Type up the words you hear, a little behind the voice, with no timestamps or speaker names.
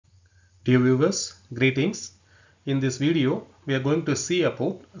Dear viewers, greetings. In this video, we are going to see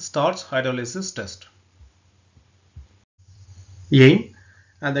about starch hydrolysis test. Aim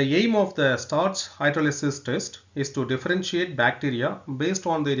and the aim of the starch hydrolysis test is to differentiate bacteria based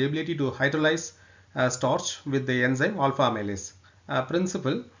on their ability to hydrolyze starch with the enzyme alpha amylase.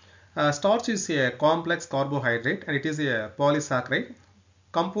 Principle: starch is a complex carbohydrate and it is a polysaccharide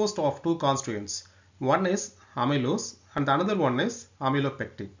composed of two constituents. One is amylose and the another one is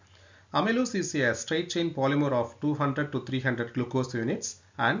amylopectin. Amylose is a straight chain polymer of 200 to 300 glucose units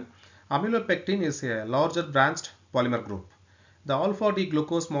and amylopectin is a larger branched polymer group. The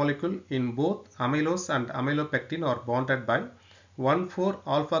alpha-D-glucose molecule in both amylose and amylopectin are bonded by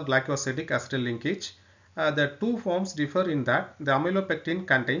 1,4-alpha-glycosidic acetyl linkage. The two forms differ in that the amylopectin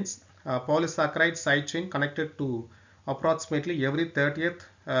contains a polysaccharide side chain connected to approximately every 30th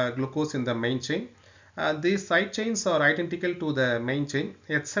glucose in the main chain. These side chains are identical to the main chain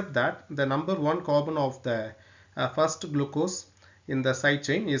except that the number 1 carbon of the first glucose in the side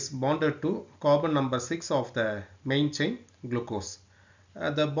chain is bonded to carbon number 6 of the main chain glucose.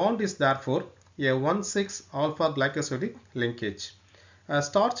 The bond is therefore a 1,6-alpha glycosidic linkage.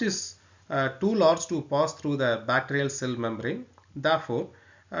 Starch is too large to pass through the bacterial cell membrane. Therefore,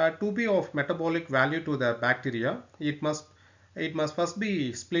 to be of metabolic value to the bacteria, it must first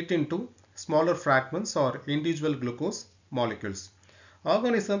be split into smaller fragments or individual glucose molecules.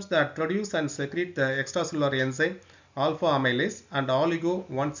 Organisms that produce and secrete the extracellular enzyme alpha amylase and oligo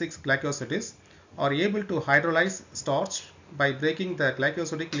 1,6-glycosides are able to hydrolyze starch by breaking the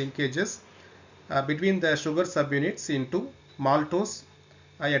glycosidic linkages between the sugar subunits into maltose,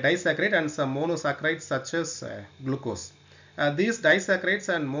 a disaccharide, and some monosaccharides such as glucose. These disaccharides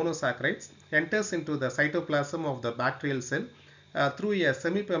and monosaccharides enters into the cytoplasm of the bacterial cell through a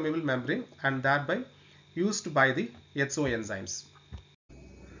semi-permeable membrane and thereby used by the HO enzymes.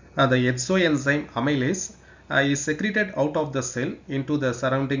 The HO enzyme amylase is secreted out of the cell into the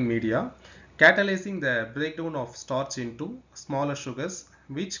surrounding media, catalyzing the breakdown of starch into smaller sugars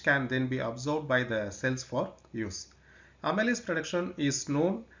which can then be absorbed by the cells for use. Amylase production is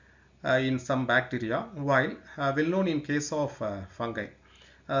known in some bacteria while well known in case of fungi.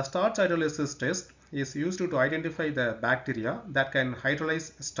 Starch hydrolysis test is used to identify the bacteria that can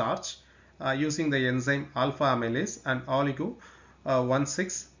hydrolyze starch using the enzyme alpha amylase and oligo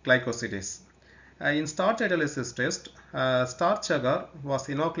 1,6-glycosidase. In starch hydrolysis test, starch agar was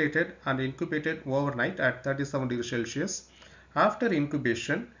inoculated and incubated overnight at 37 degrees Celsius. After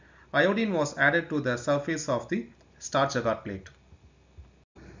incubation, iodine was added to the surface of the starch agar plate.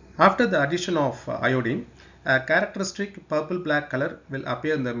 After the addition of iodine, a characteristic purple-black color will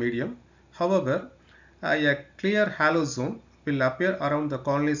appear in the medium. However, a clear halo zone will appear around the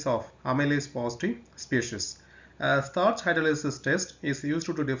colonies of amylase positive species. Starch hydrolysis test is used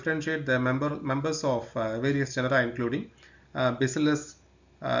to differentiate the members of various genera including Bacillus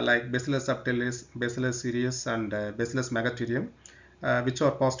like Bacillus subtilis, Bacillus cereus and Bacillus megatherium which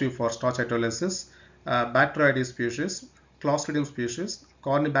are positive for starch hydrolysis, Bacteroides species, Clostridium species,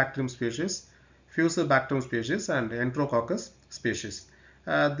 Cornybacterium species, Fusobacterium species and Enterococcus species.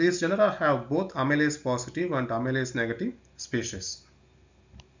 These genera have both amylase positive and amylase negative species.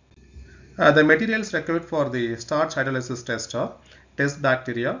 The materials required for the starch hydrolysis test are test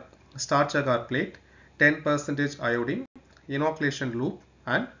bacteria, starch agar plate, 10% iodine, inoculation loop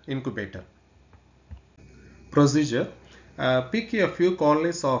and incubator. Procedure: pick a few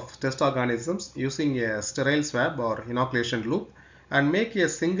colonies of test organisms using a sterile swab or inoculation loop and make a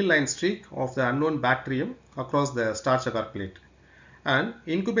single line streak of the unknown bacterium across the starch agar plate. And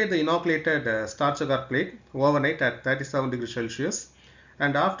incubate the inoculated starch agar plate overnight at 37 degrees Celsius.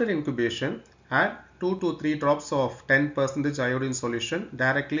 And after incubation, add 2 to 3 drops of 10% iodine solution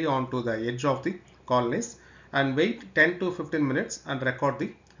directly onto the edge of the colonies and wait 10 to 15 minutes and record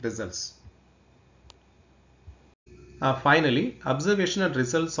the results. Finally, observation and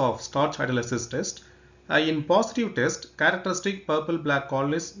results of starch hydrolysis test. In positive test, characteristic purple-black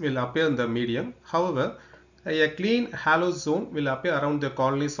colonies will appear in the medium. However, a clean halo zone will appear around the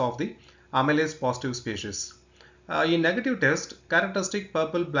colonies of the amylase positive species. In negative test, characteristic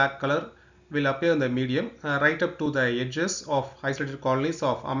purple-black color will appear in the medium right up to the edges of isolated colonies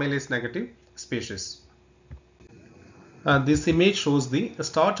of amylase negative species. This image shows the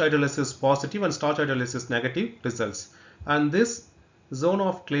starch hydrolysis positive and starch hydrolysis negative results, and this zone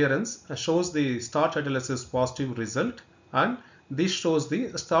of clearance shows the starch hydrolysis positive result and this shows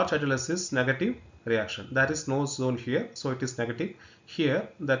the starch hydrolysis negative reaction. There is no zone here, so it is negative. Here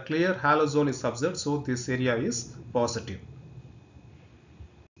the clear halo zone is observed, so this area is positive.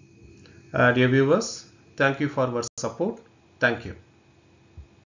 Dear viewers, thank you for your support. Thank you.